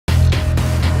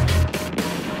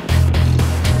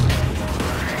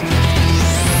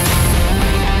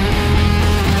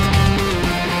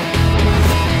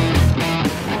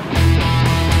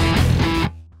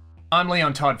I'm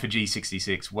Leon Todd for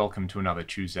G66. Welcome to another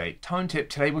Tuesday Tone Tip.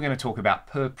 Today we're going to talk about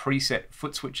per preset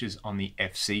foot switches on the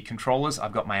FC controllers.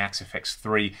 I've got my Axe-Fx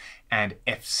III and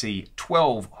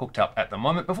FC12 hooked up at the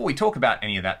moment. Before we talk about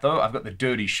any of that though, I've got the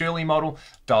Dirty Shirley model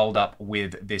dialed up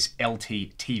with this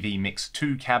LT TV Mix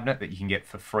 2 cabinet that you can get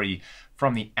for free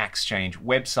from the Axe-Change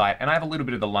website, and I have a little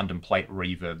bit of the London Plate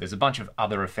reverb. There's a bunch of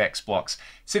other effects blocks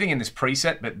sitting in this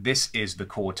preset, but this is the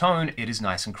core tone. It is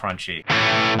nice and crunchy.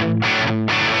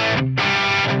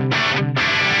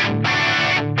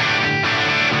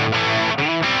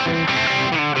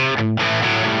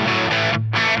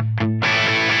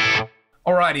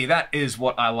 Alrighty, that is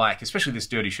what I like, especially this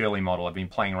Dirty Shirley model. I've been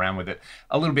playing around with it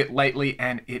a little bit lately,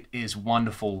 and it is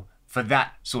wonderful for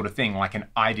that sort of thing, like an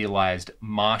idealized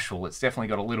Marshall. It's definitely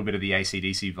got a little bit of the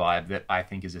AC/DC vibe that I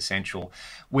think is essential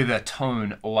with a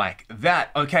tone like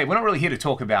that. Okay, we're not really here to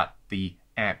talk about the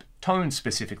amp tone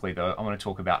specifically though. I want to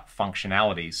talk about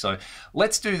functionality. So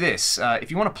let's do this. If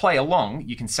you want to play along,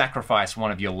 you can sacrifice one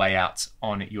of your layouts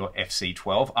on your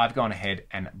FC12. I've gone ahead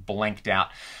and blanked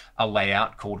out a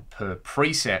layout called per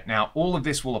preset. Now, all of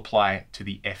this will apply to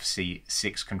the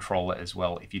FC6 controller as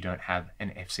well if you don't have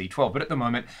an FC12. But at the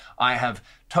moment, I have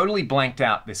totally blanked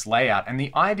out this layout. And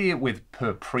the idea with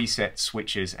per preset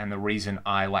switches, and the reason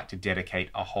I like to dedicate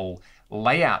a whole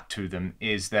layout to them,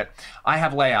 is that I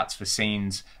have layouts for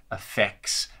scenes,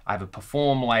 effects, I have a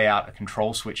perform layout, a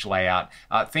control switch layout,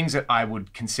 things that I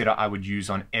would consider I would use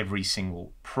on every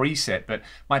single preset. But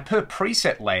my per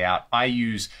preset layout, I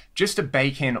use just to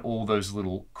bake in all those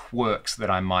little quirks that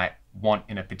I might want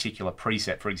in a particular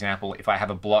preset. For example, if I have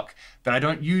a block that I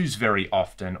don't use very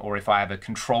often, or if I have a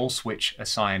control switch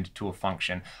assigned to a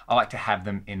function, I like to have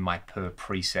them in my per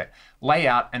preset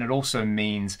layout. And it also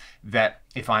means that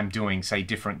if I'm doing, say,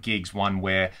 different gigs, one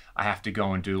where I have to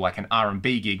go and do like an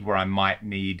R&B gig where I might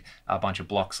need a bunch of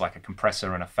blocks like a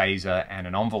compressor and a phaser and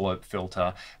an envelope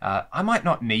filter, I might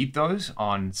not need those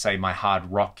on, say, my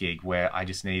hard rock gig where I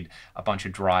just need a bunch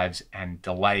of drives and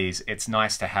delays. It's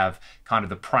nice to have kind of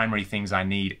the primary things I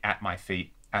need at my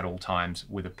feet at all times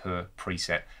with a per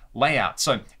preset layout.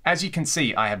 So as you can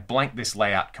see, I have blanked this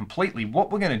layout completely.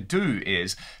 What we're going to do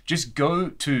is just go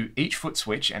to each foot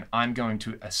switch, and I'm going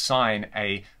to assign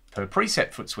a per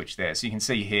preset foot switch there. So you can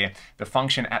see here, the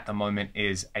function at the moment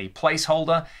is a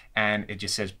placeholder, and it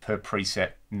just says per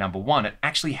preset number 1. It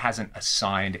actually hasn't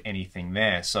assigned anything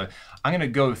there. So I'm going to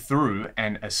go through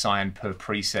and assign per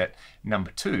preset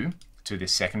number 2 to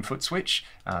this second foot switch.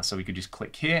 So we could just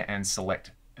click here and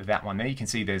select that one there. You can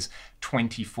see there's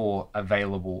 24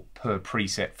 available per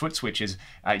preset foot switches.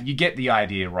 You get the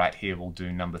idea right here. We'll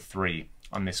do number 3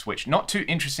 on this switch. Not too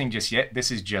interesting just yet. This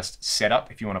is just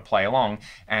setup if you want to play along.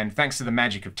 And thanks to the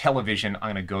magic of television,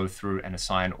 I'm going to go through and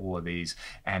assign all of these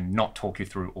and not talk you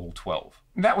through all 12.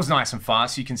 That was nice and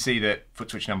fast. You can see that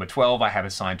foot switch number 12 I have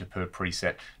assigned to per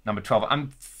preset number 12.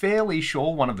 I'm fairly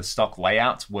sure one of the stock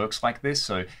layouts works like this,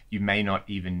 so you may not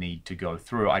even need to go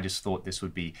through. I just thought this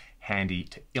would be handy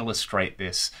to illustrate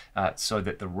this so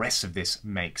that the rest of this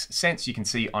makes sense. You can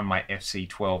see on my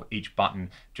FC12, each button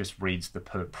just reads the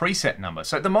per preset number.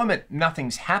 So at the moment,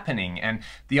 nothing's happening. And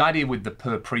the idea with the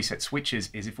per preset switches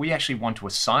is if we actually want to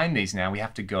assign these now, we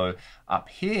have to go up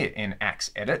here in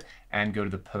Axe Edit and go to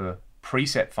the per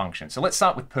preset function. So let's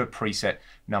start with per preset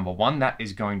number 1. That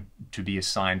is going to be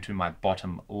assigned to my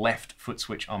bottom left foot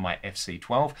switch on my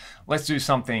FC12. Let's do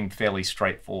something fairly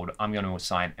straightforward. I'm going to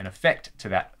assign an effect to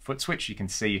that foot switch. You can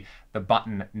see the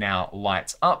button now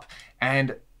lights up,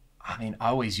 and I mean, I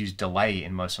always use delay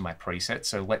in most of my presets,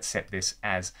 so let's set this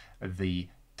as the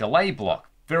delay block.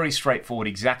 Very straightforward,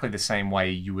 exactly the same way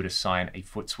you would assign a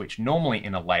foot switch normally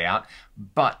in a layout,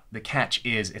 but the catch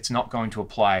is it's not going to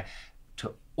apply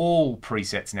to all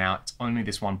presets now. It's only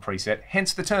this one preset,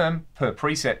 hence the term per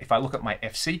preset. If I look at my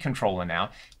FC controller now,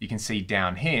 you can see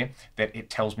down here that it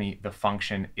tells me the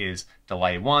function is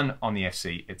delay 1. On the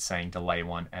FC, it's saying delay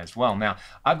 1 as well. Now,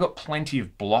 I've got plenty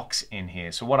of blocks in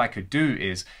here, so what I could do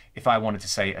is, if I wanted to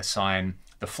say assign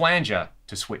the flanger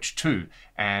to switch 2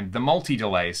 and the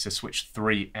multi-delays to switch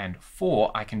 3 and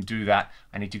 4, I can do that.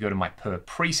 I need to go to my per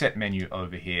preset menu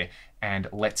over here, and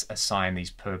let's assign these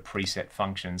per preset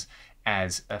functions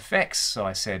as effects. So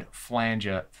I said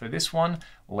flanger for this one,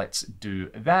 let's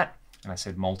do that. And I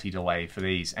said multi-delay for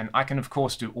these. And I can of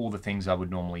course do all the things I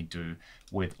would normally do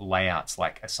with layouts,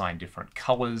 like assign different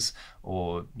colors,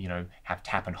 or have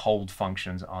tap and hold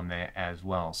functions on there as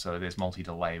well. So there's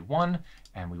multi-delay 1,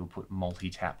 and we will put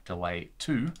multi-tap delay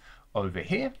 2 over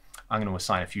here. I'm going to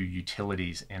assign a few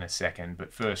utilities in a second,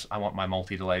 but first I want my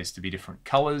multi-delays to be different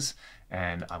colors,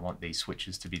 and I want these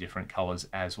switches to be different colors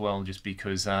as well, just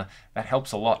because that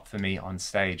helps a lot for me on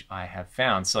stage, I have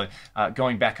found. So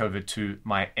going back over to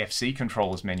my FC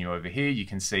controllers menu over here, you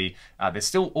can see they're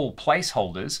still all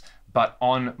placeholders, but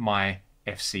on my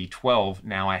FC12,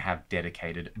 now I have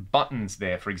dedicated buttons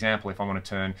there. For example, if I want to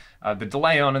turn the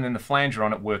delay on and then the flanger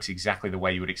on, it works exactly the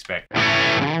way you would expect.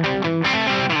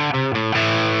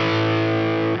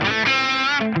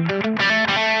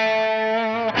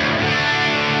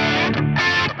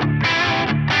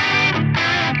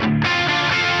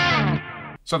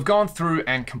 So I've gone through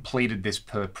and completed this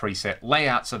per preset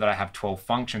layout so that I have 12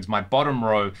 functions. My bottom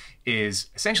row is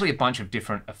essentially a bunch of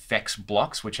different effects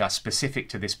blocks which are specific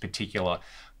to this particular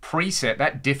preset.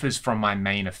 That differs from my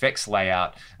main effects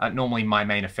layout. Normally my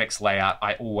main effects layout,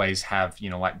 I always have, you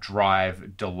know, like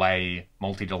drive, delay,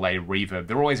 multi-delay, reverb.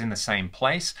 They're always in the same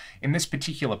place. In this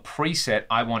particular preset,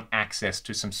 I want access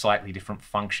to some slightly different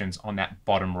functions on that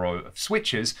bottom row of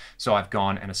switches. So I've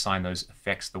gone and assigned those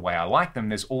effects the way I like them.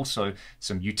 There's also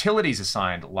some utilities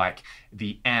assigned, like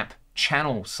the amp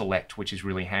channel select, which is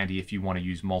really handy if you want to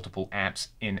use multiple amps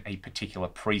in a particular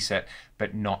preset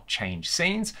but not change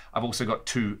scenes. I've also got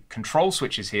two control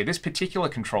switches here. This particular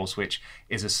control switch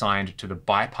is assigned to the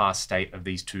bypass state of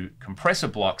these two compressor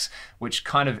blocks, which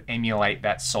kind of emulate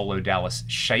that Solo Dallas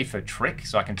Schaefer trick,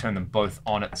 so I can turn them both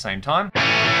on at the same time.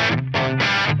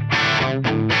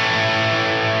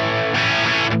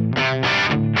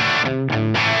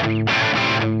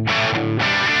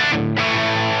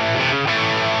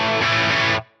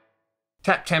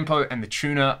 Tap tempo and the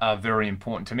tuner are very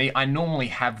important to me. I normally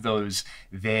have those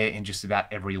there in just about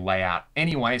every layout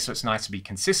anyway, so it's nice to be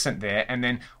consistent there. And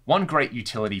then one great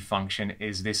utility function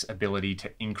is this ability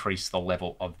to increase the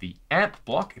level of the amp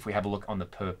block. If we have a look on the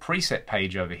per preset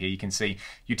page over here, you can see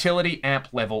utility, amp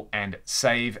level, and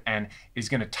save, and is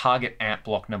going to target amp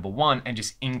block number 1 and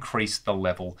just increase the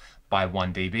level by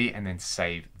 1 dB and then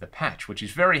save the patch, which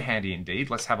is very handy indeed.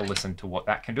 Let's have a listen to what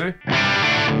that can do.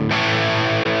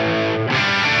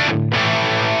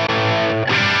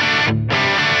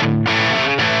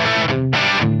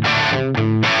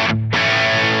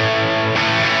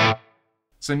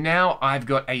 So now I've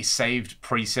got a saved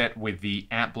preset with the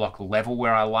amp block level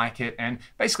where I like it, and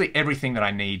basically everything that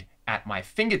I need at my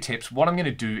fingertips. What I'm going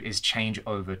to do is change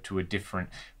over to a different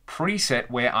preset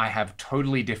where I have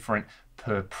totally different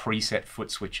per preset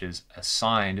foot switches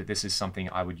assigned. This is something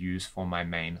I would use for my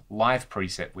main live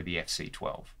preset with the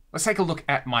FC12. Let's take a look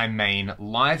at my main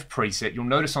live preset. You'll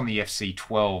notice on the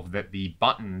FC12 that the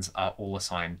buttons are all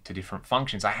assigned to different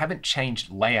functions. I haven't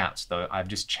changed layouts though, I've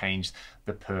just changed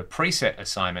the per preset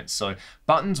assignments. So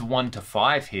buttons 1 to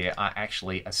 5 here are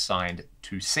actually assigned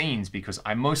to scenes because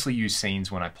I mostly use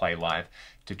scenes when I play live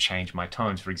to change my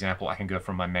tones. For example, I can go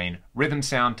from my main rhythm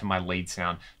sound to my lead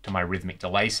sound to my rhythmic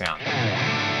delay sound.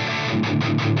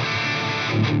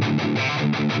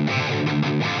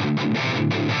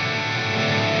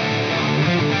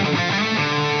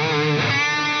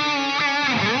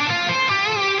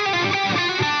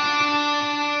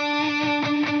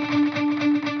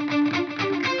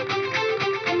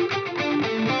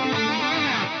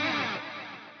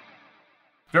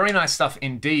 Very nice stuff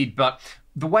indeed, but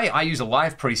the way I use a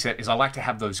live preset is I like to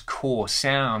have those core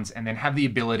sounds and then have the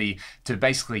ability to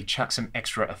basically chuck some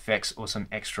extra effects or some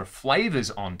extra flavors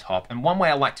on top. And one way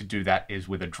I like to do that is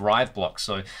with a drive block.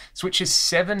 So switches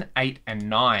 7, 8, and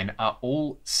 9 are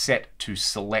all set to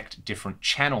select different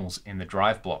channels in the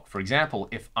drive block. For example,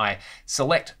 if I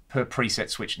select per preset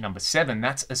switch number 7,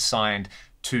 that's assigned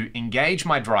to engage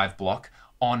my drive block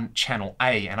on channel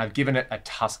A, and I've given it a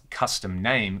custom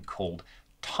name called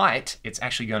tight. It's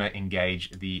actually going to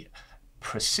engage the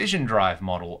precision drive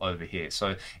model over here.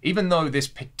 So even though this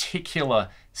particular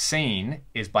scene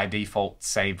is by default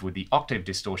saved with the octave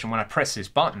distortion, when I press this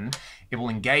button, it will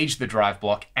engage the drive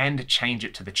block and change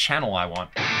it to the channel I want.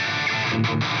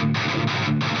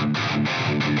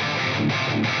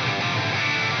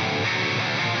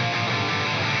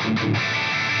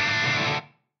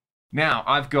 Now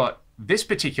I've got this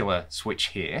particular switch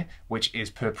here, which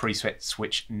is per preset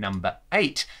switch number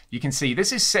 8. You can see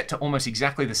this is set to almost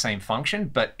exactly the same function,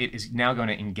 but it is now going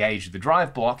to engage the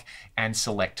drive block and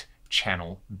select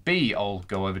channel B. I'll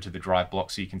go over to the drive block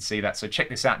so you can see that. So check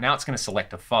this out. Now it's going to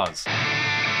select a fuzz.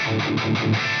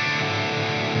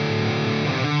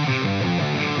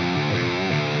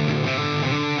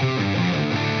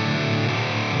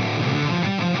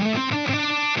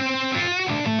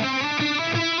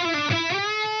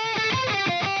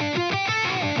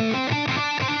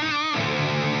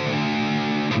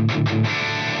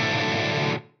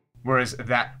 whereas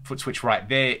that foot switch right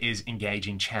there is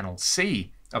engaging channel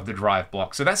C of the drive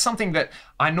block. So that's something that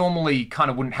I normally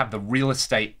kind of wouldn't have the real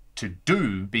estate to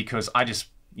do, because I just,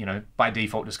 you know, by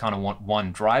default just kind of want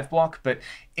one drive block. But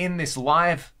in this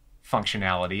live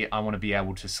functionality, I want to be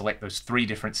able to select those 3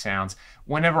 different sounds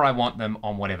whenever I want them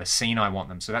on whatever scene I want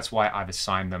them. So that's why I've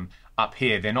assigned them up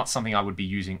here. They're not something I would be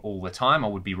using all the time. I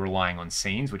would be relying on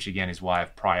scenes, which again is why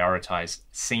I've prioritized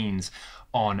scenes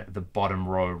on the bottom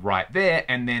row right there.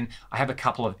 And then I have a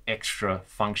couple of extra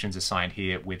functions assigned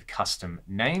here with custom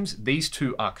names. These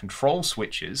 2 are control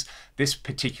switches. This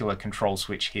particular control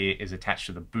switch here is attached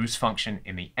to the boost function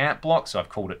in the amp block, so I've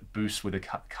called it boost with a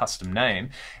custom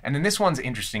name. And then this one's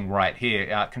interesting right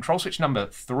here. Control switch number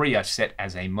 3 I've set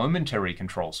as a momentary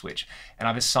control switch, and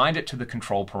I've assigned it to the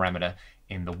control parameter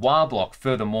in the wah block.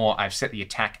 Furthermore, I've set the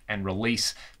attack and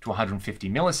release to 150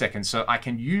 milliseconds, so I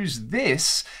can use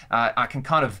this, I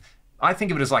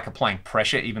think of it as like applying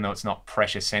pressure, even though it's not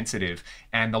pressure sensitive.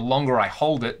 And the longer I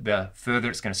hold it, the further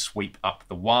it's going to sweep up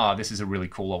the wah. This is a really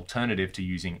cool alternative to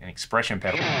using an expression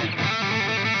pedal.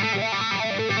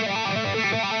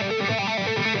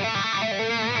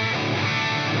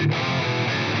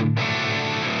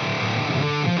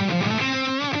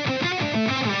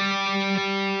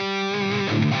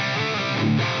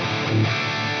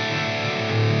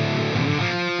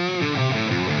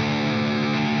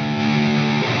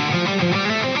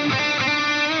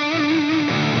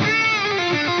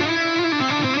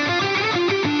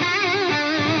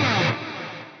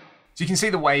 So you can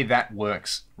see the way that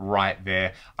works right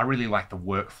there. I really like the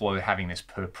workflow having this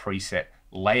per preset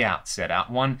layout set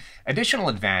up. One additional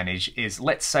advantage is,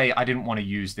 let's say I didn't want to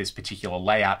use this particular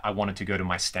layout. I wanted to go to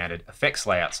my standard effects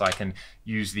layout. So I can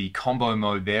use the combo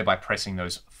mode there by pressing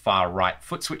those far right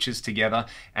foot switches together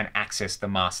and access the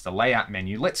master layout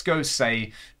menu. Let's go,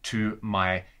 say, to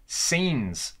my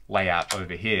scenes layout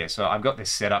over here. So I've got this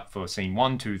set up for scene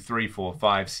 1, 2, 3, 4,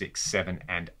 5, 6, 7,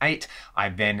 and 8. I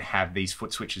then have these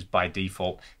foot switches by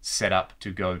default set up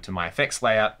to go to my effects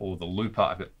layout or the looper.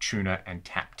 I've got tuner and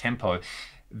tap tempo.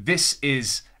 This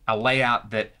is a layout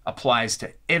that applies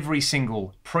to every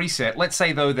single preset. Let's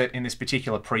say though that in this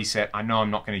particular preset, I know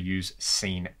I'm not going to use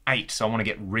scene 8. So I want to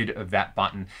get rid of that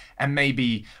button and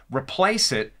maybe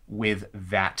replace it with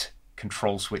that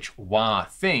control switch wah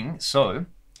thing. So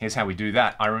here's how we do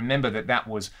that. I remember that that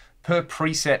was per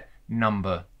preset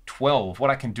number 12.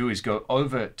 What I can do is go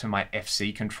over to my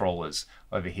FC controllers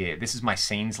over here. This is my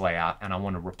scenes layout, and I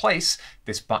want to replace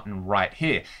this button right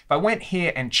here. If I went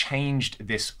here and changed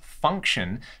this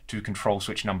function to control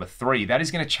switch number 3, that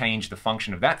is going to change the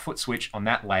function of that foot switch on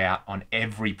that layout on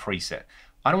every preset.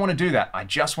 I don't want to do that. I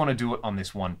just want to do it on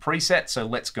this one preset. So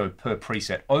let's go per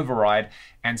preset override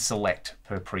and select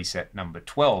per preset number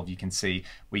 12. You can see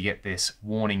we get this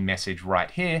warning message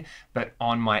right here, but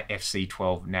on my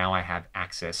FC12 now I have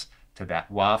access to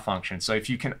that wah function. So if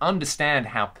you can understand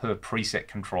how per preset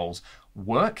controls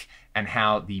work and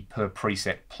how the per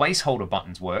preset placeholder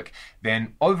buttons work,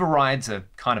 then overrides are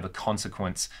kind of a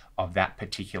consequence of that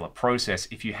particular process.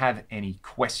 If you have any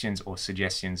questions or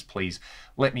suggestions, please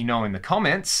let me know in the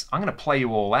comments. I'm going to play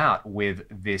you all out with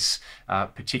this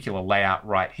particular layout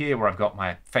right here where I've got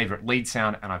my favorite lead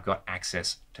sound and I've got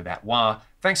access to that wah.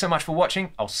 Thanks so much for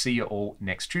watching. I'll see you all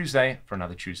next Tuesday for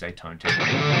another Tuesday Tone Tip.